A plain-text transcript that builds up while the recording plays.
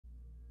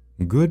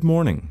Good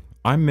morning,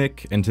 I'm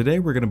Mick, and today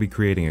we're going to be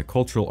creating a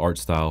cultural art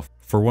style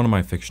for one of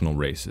my fictional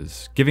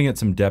races, giving it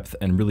some depth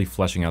and really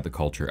fleshing out the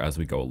culture as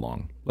we go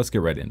along. Let's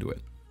get right into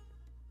it.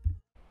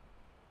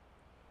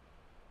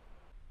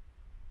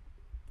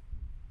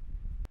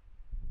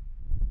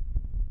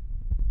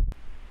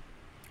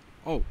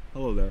 Oh,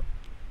 hello there.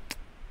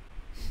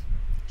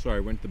 Sorry, I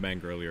went to the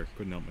bank earlier,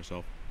 couldn't help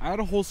myself. I had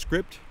a whole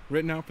script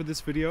written out for this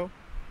video,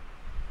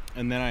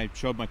 and then I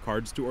showed my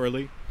cards too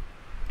early,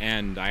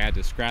 and I had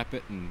to scrap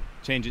it and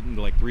change it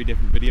into like 3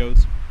 different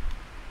videos.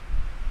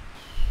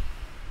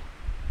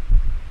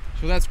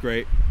 So that's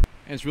great.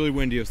 And it's really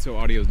windy, so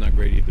audio is not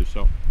great either,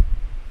 so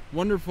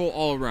wonderful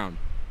all around.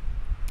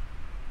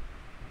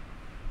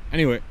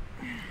 Anyway.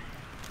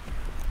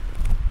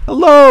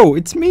 Hello,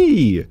 it's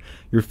me,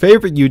 your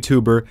favorite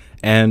YouTuber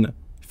and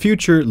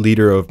future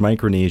leader of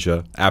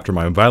Micronesia after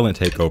my violent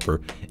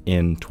takeover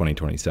in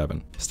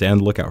 2027. Stay on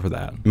the lookout for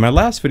that. In my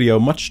last video,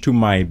 much to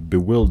my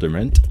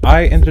bewilderment,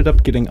 I ended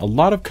up getting a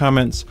lot of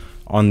comments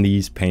on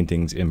these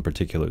paintings in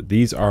particular.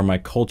 These are my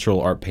cultural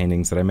art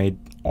paintings that I made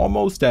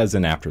almost as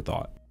an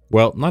afterthought.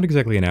 Well, not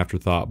exactly an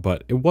afterthought,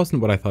 but it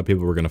wasn't what I thought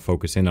people were going to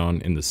focus in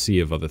on in the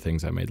sea of other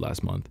things I made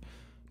last month.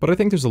 But I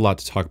think there's a lot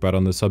to talk about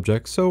on this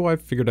subject, so I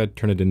figured I'd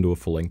turn it into a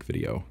full-length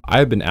video.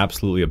 I've been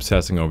absolutely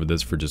obsessing over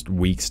this for just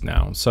weeks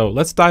now, so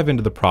let's dive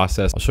into the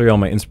process. I'll show you all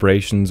my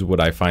inspirations, what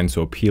I find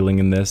so appealing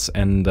in this,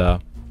 and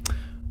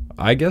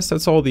I guess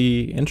that's all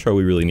the intro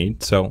we really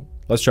need, so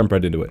let's jump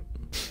right into it.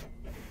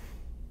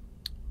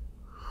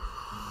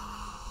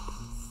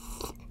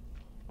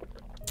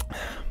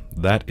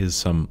 That is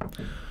some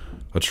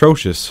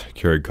atrocious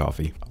Keurig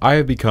coffee. I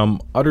have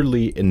become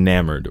utterly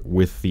enamored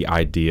with the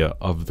idea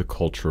of the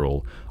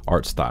cultural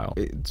art style.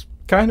 It's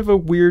kind of a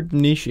weird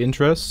niche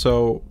interest,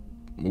 so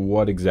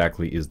what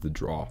exactly is the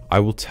draw? I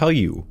will tell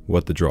you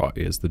what the draw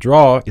is. The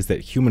draw is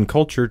that human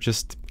culture,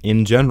 just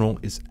in general,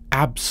 is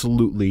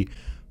absolutely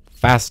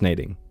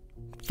fascinating.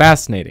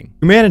 Fascinating.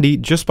 Humanity,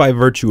 just by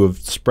virtue of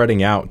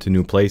spreading out to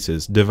new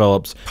places,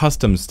 develops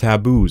customs,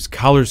 taboos,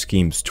 color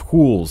schemes,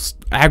 tools,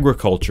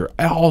 agriculture,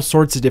 all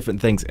sorts of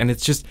different things, and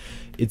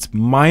it's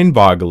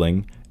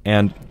mind-boggling.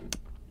 And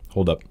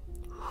hold up,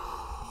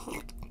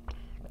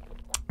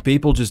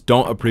 people just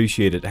don't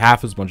appreciate it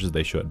half as much as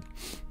they should,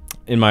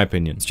 in my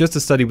opinion. It's just a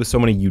study with so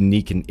many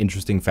unique and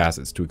interesting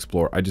facets to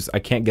explore. I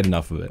can't get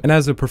enough of it. And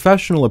as a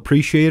professional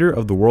appreciator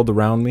of the world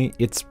around me,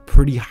 it's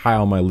pretty high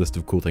on my list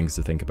of cool things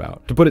to think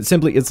about. To put it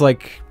simply,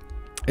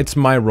 it's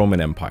my Roman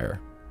Empire.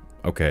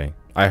 Okay,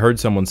 I heard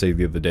someone say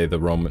the other day the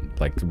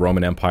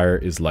Roman Empire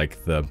is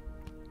like the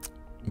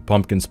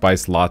pumpkin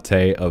spice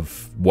latte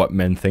of what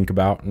men think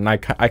about, and I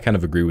kind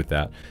of agree with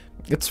that.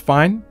 It's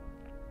fine.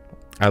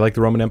 I like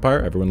the Roman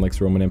Empire. Everyone likes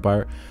the Roman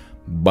Empire,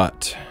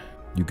 but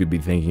you could be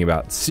thinking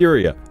about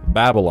Syria,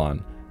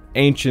 Babylon,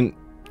 ancient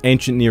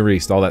Near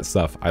East, all that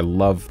stuff. I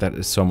love that.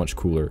 Is so much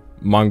cooler.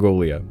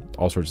 Mongolia,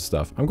 all sorts of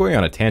stuff. I'm going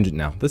on a tangent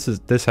now. This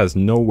has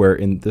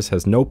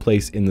no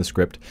place in the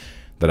script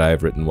that I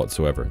have written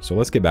whatsoever. So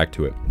let's get back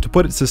to it. To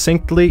put it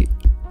succinctly,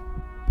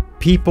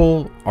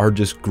 people are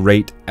just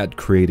great at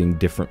creating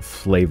different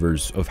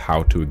flavors of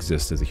how to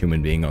exist as a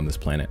human being on this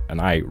planet,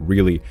 and I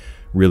really,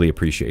 really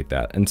appreciate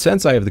that. And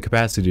since I have the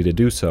capacity to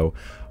do so,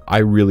 I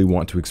really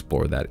want to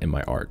explore that in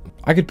my art.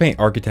 I could paint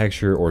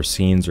architecture or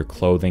scenes or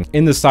clothing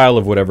in the style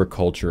of whatever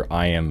culture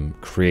I am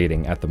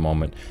creating at the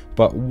moment,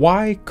 but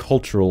why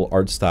cultural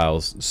art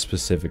styles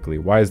specifically?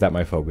 Why is that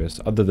my focus?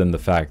 Other than the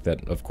fact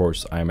that, of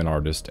course, I am an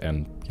artist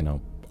and, you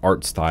know,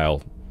 art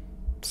style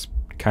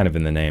kind of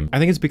in the name. I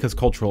think it's because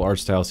cultural art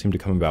styles seem to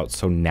come about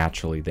so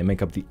naturally. They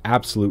make up the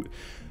absolute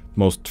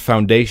most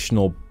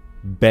foundational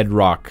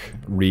bedrock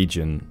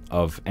region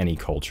of any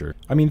culture.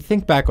 I mean,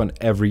 think back on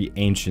every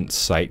ancient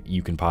site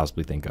you can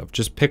possibly think of.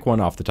 Just pick one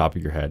off the top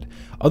of your head.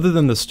 Other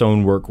than the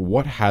stonework,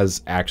 what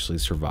has actually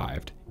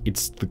survived?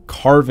 It's the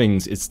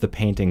carvings, it's the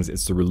paintings,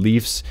 it's the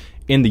reliefs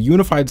in the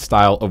unified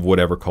style of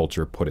whatever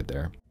culture put it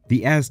there.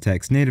 The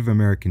Aztecs, Native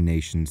American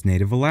nations,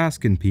 Native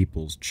Alaskan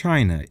peoples,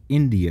 China,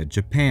 India,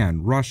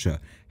 Japan, Russia,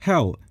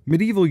 hell,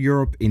 medieval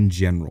Europe in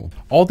general.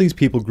 All these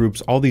people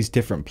groups, all these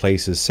different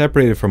places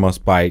separated from us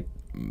by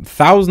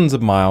thousands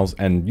of miles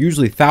and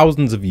usually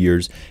thousands of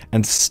years,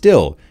 and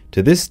still,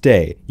 to this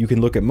day, you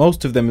can look at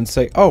most of them and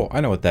say, oh, I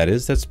know what that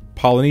is. That's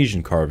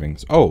Polynesian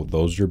carvings. Oh,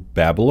 those are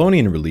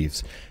Babylonian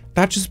reliefs.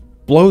 That just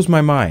blows my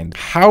mind.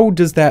 How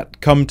does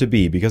that come to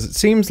be? Because it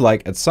seems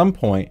like at some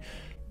point,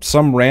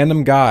 some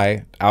random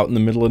guy out in the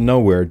middle of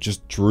nowhere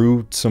just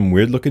drew some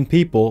weird looking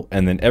people,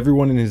 and then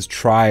everyone in his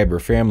tribe or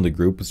family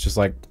group was just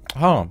like,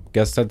 oh,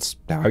 guess that's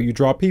how you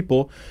draw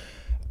people.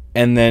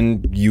 And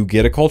then you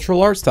get a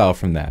cultural art style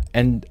from that.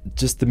 And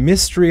just the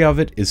mystery of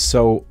it is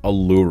so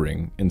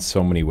alluring in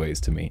so many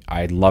ways to me.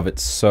 I love it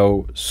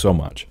so, so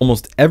much.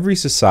 Almost every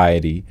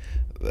society,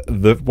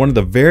 one of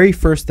the very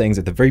first things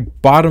at the very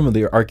bottom of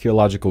the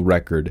archaeological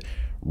record,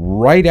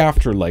 right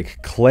after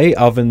like clay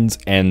ovens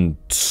and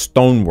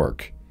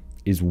stonework,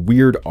 is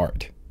weird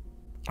art.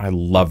 I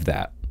love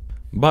that.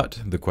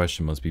 But the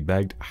question must be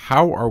begged,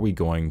 how are we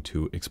going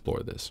to explore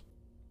this?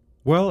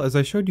 Well, as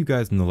I showed you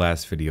guys in the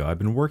last video, I've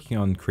been working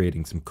on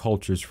creating some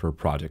cultures for a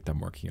project I'm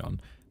working on.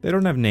 They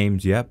don't have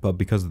names yet, but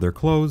because of their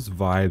clothes,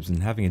 vibes,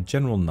 and having a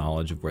general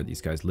knowledge of where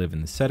these guys live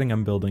in the setting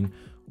I'm building,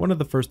 one of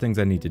the first things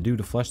I need to do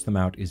to flesh them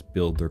out is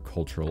build their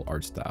cultural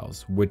art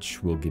styles,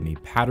 which will give me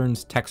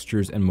patterns,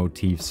 textures, and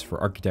motifs for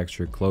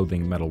architecture,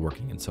 clothing,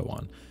 metalworking, and so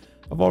on.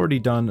 I've already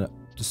done a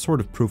sort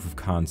of proof of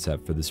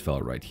concept for this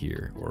fella right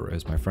here, or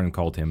as my friend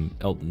called him,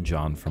 Elton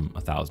John from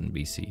 1000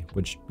 BC,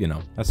 which, you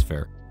know, that's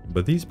fair.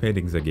 But these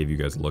paintings I gave you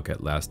guys a look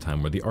at last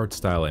time were the art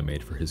style I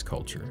made for his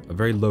culture, a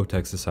very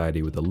low-tech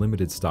society with a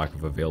limited stock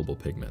of available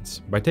pigments.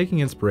 By taking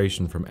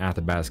inspiration from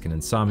Athabascan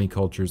and Sami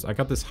cultures, I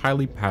got this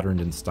highly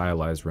patterned and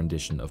stylized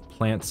rendition of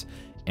plants,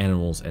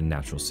 animals, and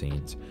natural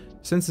scenes.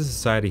 Since the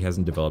society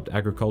hasn't developed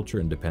agriculture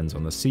and depends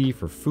on the sea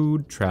for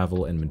food,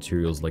 travel, and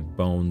materials like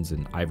bones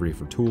and ivory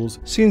for tools,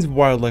 scenes of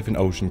wildlife and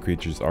ocean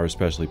creatures are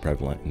especially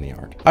prevalent in the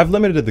art. I've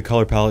limited the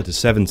color palette to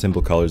 7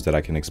 simple colors that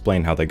I can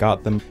explain how they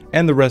got them,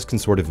 and the rest can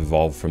sort of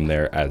evolve from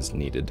there as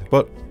needed.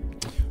 But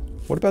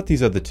what about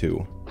these other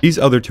two? These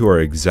other two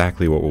are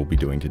exactly what we'll be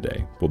doing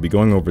today. We'll be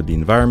going over the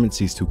environments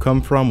these two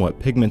come from, what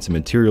pigments and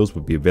materials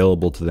would be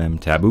available to them,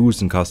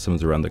 taboos and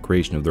customs around the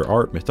creation of their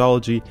art,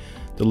 mythology,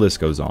 the list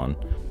goes on.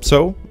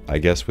 So, I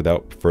guess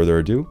without further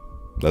ado,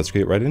 let's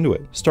get right into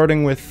it.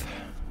 Starting with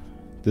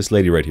this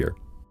lady right here.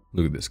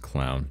 Look at this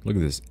clown. Look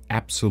at this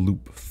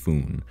absolute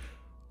buffoon.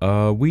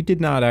 We did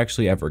not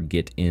actually ever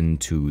get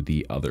into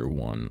the other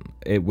one.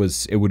 It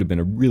would have been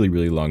a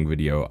really long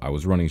video. I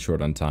was running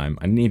short on time.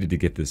 I needed to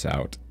get this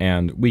out,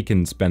 and we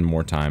can spend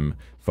more time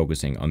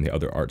focusing on the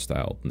other art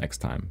style next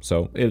time.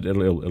 So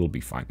it'll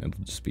be fine.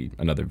 It'll just be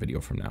another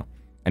video from now.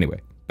 Anyway,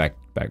 back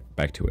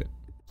to it.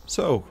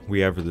 So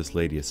we have for this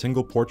lady a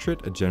single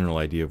portrait, a general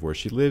idea of where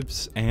she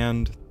lives,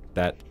 and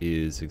that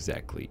is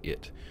exactly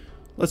it.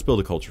 Let's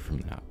build a culture from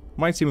that.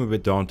 Might seem a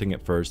bit daunting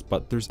at first,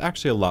 but there's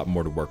actually a lot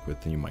more to work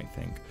with than you might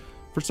think.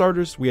 For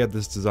starters, we have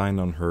this design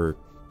on her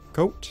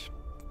coat,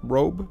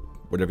 robe,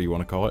 whatever you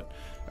want to call it,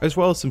 as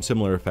well as some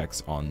similar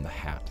effects on the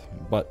hat,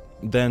 but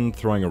then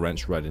throwing a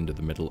wrench right into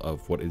the middle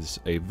of what is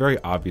a very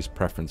obvious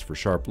preference for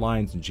sharp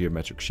lines and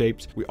geometric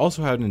shapes, we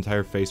also have an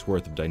entire face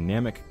worth of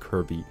dynamic,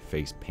 curvy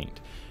face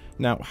paint.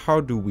 Now, how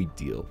do we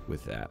deal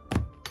with that?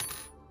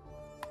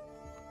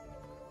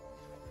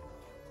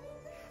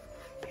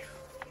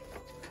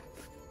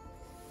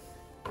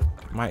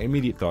 My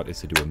immediate thought is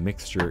to do a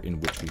mixture in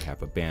which we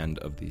have a band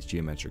of these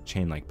geometric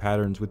chain-like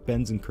patterns with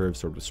bends and curves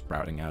sort of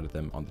sprouting out of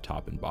them on the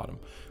top and bottom,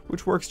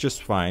 which works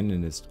just fine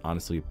and is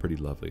honestly a pretty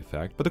lovely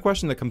effect. But the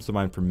question that comes to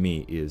mind for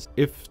me is,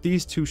 if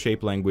these two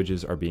shape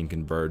languages are being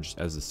converged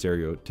as the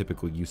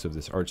stereotypical use of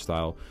this art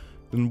style,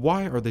 then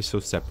why are they so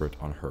separate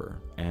on her,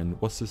 and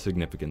what's the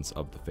significance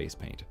of the face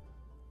paint?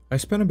 I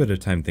spent a bit of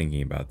time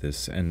thinking about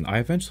this, and I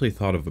eventually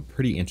thought of a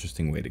pretty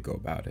interesting way to go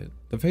about it.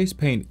 The face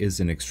paint is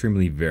an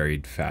extremely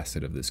varied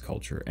facet of this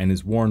culture, and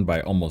is worn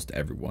by almost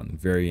everyone,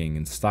 varying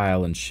in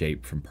style and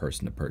shape from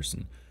person to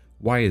person.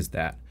 Why is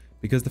that?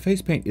 Because the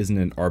face paint isn't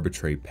an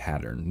arbitrary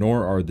pattern,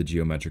 nor are the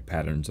geometric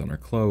patterns on our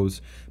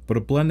clothes, but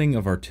a blending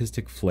of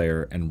artistic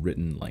flair and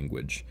written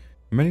language.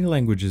 Many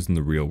languages in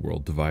the real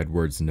world divide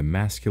words into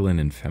masculine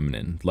and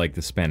feminine, like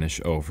the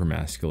Spanish O for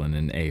masculine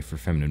and A for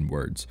feminine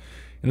words.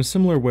 In a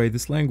similar way,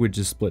 this language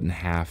is split in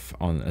half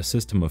on a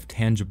system of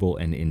tangible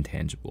and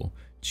intangible.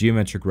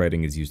 Geometric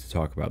writing is used to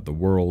talk about the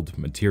world,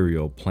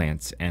 material,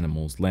 plants,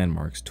 animals,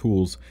 landmarks,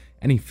 tools,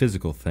 any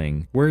physical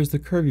thing, whereas the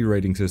curvy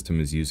writing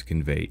system is used to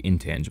convey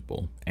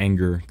intangible,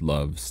 anger,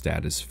 love,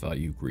 status,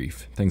 value,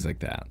 grief, things like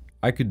that.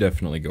 I could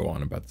definitely go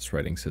on about this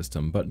writing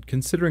system, but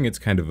considering it's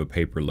kind of a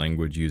paper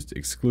language used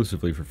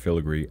exclusively for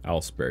filigree,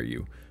 I'll spare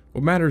you.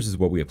 What matters is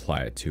what we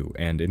apply it to,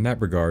 and in that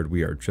regard,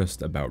 we are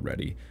just about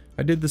ready.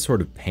 I did this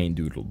sort of paint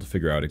doodle to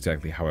figure out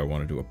exactly how I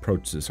wanted to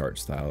approach this art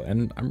style,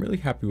 and I'm really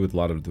happy with a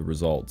lot of the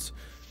results.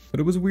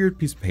 But it was a weird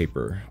piece of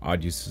paper,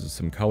 odd uses of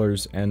some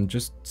colors, and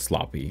just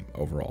sloppy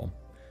overall.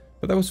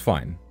 But that was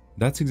fine.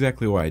 That's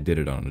exactly why I did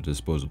it on a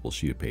disposable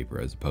sheet of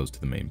paper as opposed to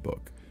the main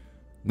book.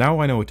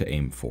 Now I know what to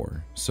aim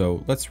for,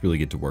 so let's really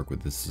get to work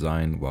with this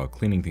design while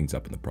cleaning things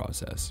up in the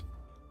process.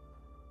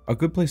 A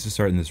good place to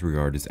start in this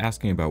regard is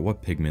asking about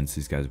what pigments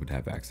these guys would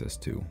have access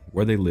to,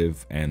 where they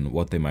live, and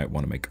what they might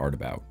want to make art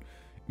about.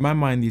 In my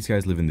mind, these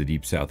guys live in the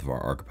deep south of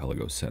our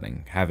archipelago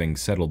setting, having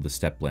settled the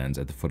stepplands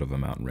at the foot of a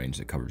mountain range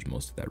that covers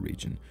most of that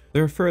region.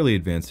 They're a fairly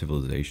advanced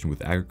civilization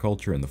with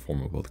agriculture in the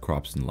form of both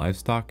crops and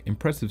livestock,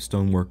 impressive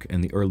stonework,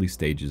 and the early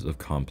stages of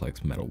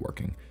complex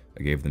metalworking.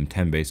 I gave them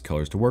 10 base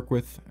colors to work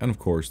with, and of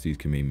course these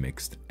can be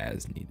mixed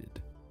as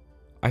needed.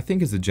 I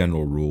think as a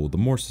general rule, the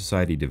more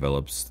society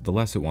develops, the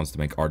less it wants to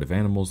make art of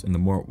animals and the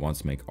more it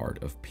wants to make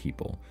art of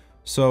people.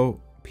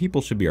 So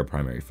people should be our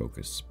primary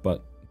focus,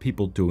 but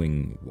people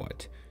doing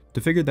what?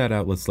 To figure that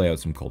out, let's lay out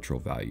some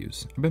cultural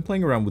values. I've been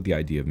playing around with the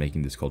idea of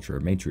making this culture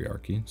a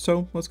matriarchy,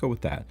 so let's go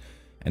with that.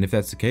 And if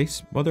that's the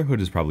case,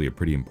 motherhood is probably a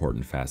pretty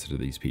important facet of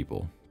these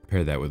people.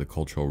 Pair that with a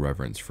cultural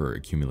reverence for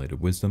accumulated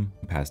wisdom,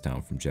 passed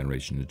down from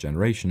generation to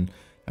generation,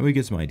 And we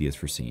get some ideas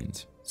for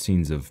scenes.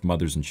 Scenes of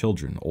mothers and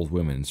children, old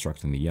women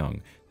instructing the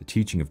young, the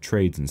teaching of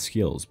trades and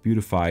skills,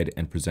 beautified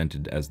and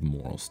presented as the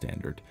moral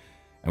standard.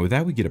 And with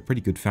that, we get a pretty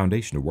good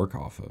foundation to work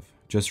off of.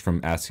 Just from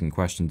asking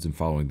questions and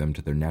following them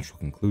to their natural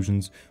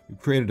conclusions,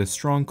 we've created a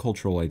strong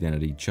cultural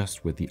identity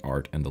just with the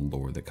art and the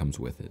lore that comes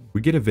with it.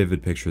 We get a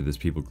vivid picture of this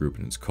people group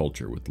and its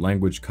culture, with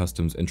language,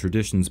 customs, and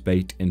traditions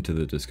baked into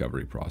the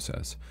discovery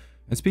process.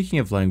 And speaking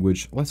of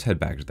language, let's head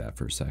back to that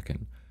for a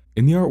second.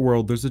 In the art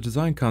world, there's a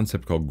design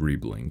concept called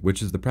greebling,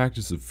 which is the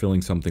practice of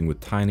filling something with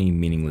tiny,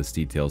 meaningless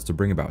details to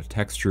bring about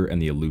texture and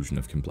the illusion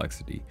of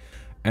complexity.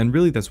 And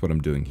really that's what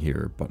I'm doing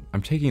here, but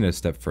I'm taking it a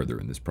step further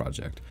in this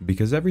project,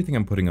 because everything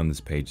I'm putting on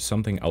this page is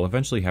something I'll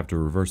eventually have to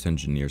reverse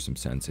engineer some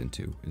sense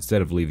into,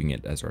 instead of leaving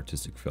it as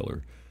artistic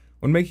filler.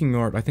 When making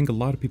art, I think a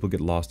lot of people get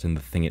lost in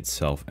the thing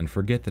itself and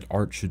forget that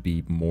art should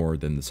be more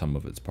than the sum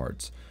of its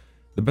parts.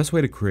 The best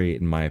way to create,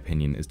 in my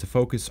opinion, is to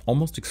focus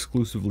almost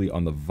exclusively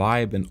on the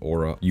vibe and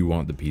aura you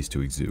want the piece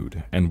to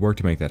exude, and work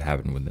to make that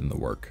happen within the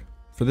work.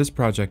 For this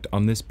project,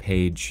 on this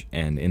page,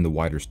 and in the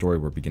wider story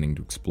we're beginning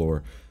to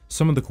explore,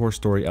 some of the core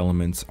story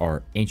elements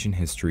are ancient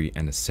history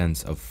and a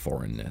sense of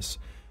foreignness.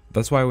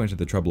 That's why I went to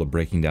the trouble of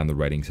breaking down the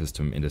writing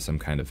system into some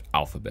kind of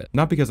alphabet.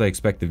 Not because I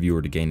expect the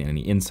viewer to gain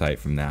any insight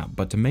from that,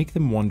 but to make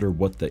them wonder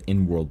what the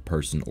in-world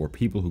person or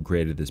people who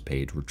created this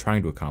page were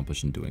trying to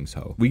accomplish in doing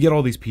so. We get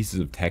all these pieces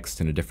of text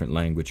in a different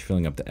language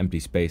filling up the empty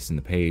space in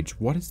the page.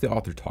 What is the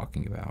author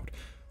talking about?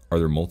 Are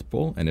there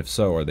multiple? And if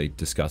so, are they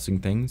discussing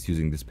things,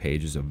 using this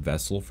page as a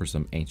vessel for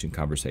some ancient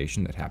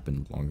conversation that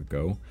happened long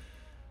ago?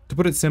 To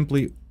put it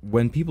simply,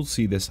 when people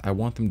see this, I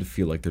want them to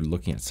feel like they're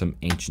looking at some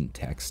ancient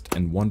text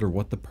and wonder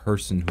what the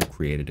person who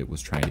created it was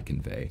trying to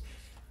convey.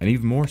 And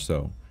even more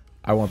so,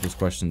 I want those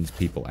questions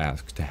people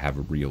ask to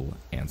have real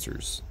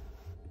answers.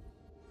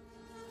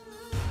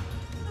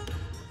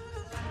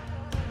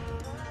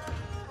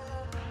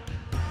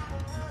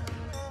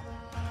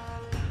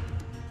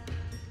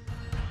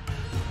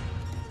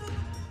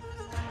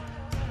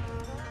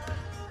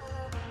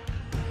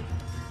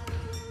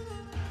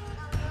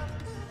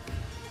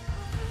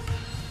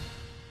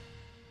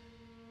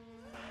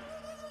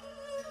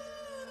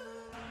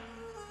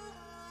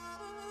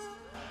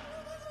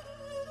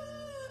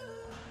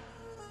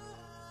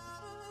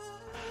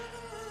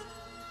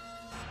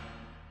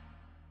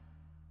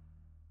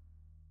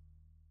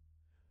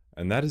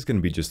 And that is going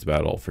to be just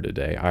about all for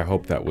today. I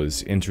hope that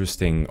was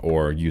interesting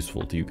or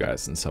useful to you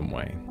guys in some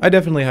way. I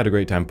definitely had a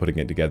great time putting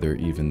it together,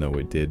 even though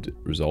it did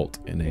result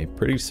in a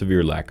pretty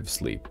severe lack of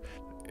sleep.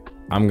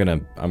 I'm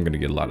gonna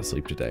get a lot of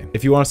sleep today.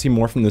 If you want to see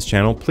more from this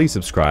channel, please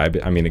subscribe.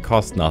 I mean, it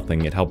costs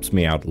nothing. It helps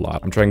me out a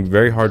lot. I'm trying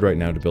very hard right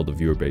now to build a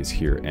viewer base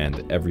here,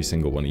 and every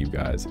single one of you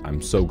guys, I'm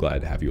so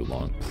glad to have you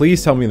along.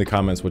 Please tell me in the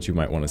comments what you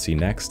might want to see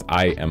next.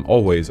 I am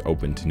always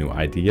open to new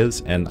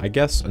ideas, and I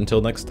guess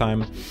until next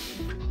time,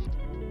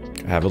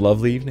 have a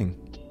lovely evening.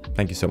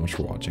 Thank you so much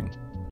for watching.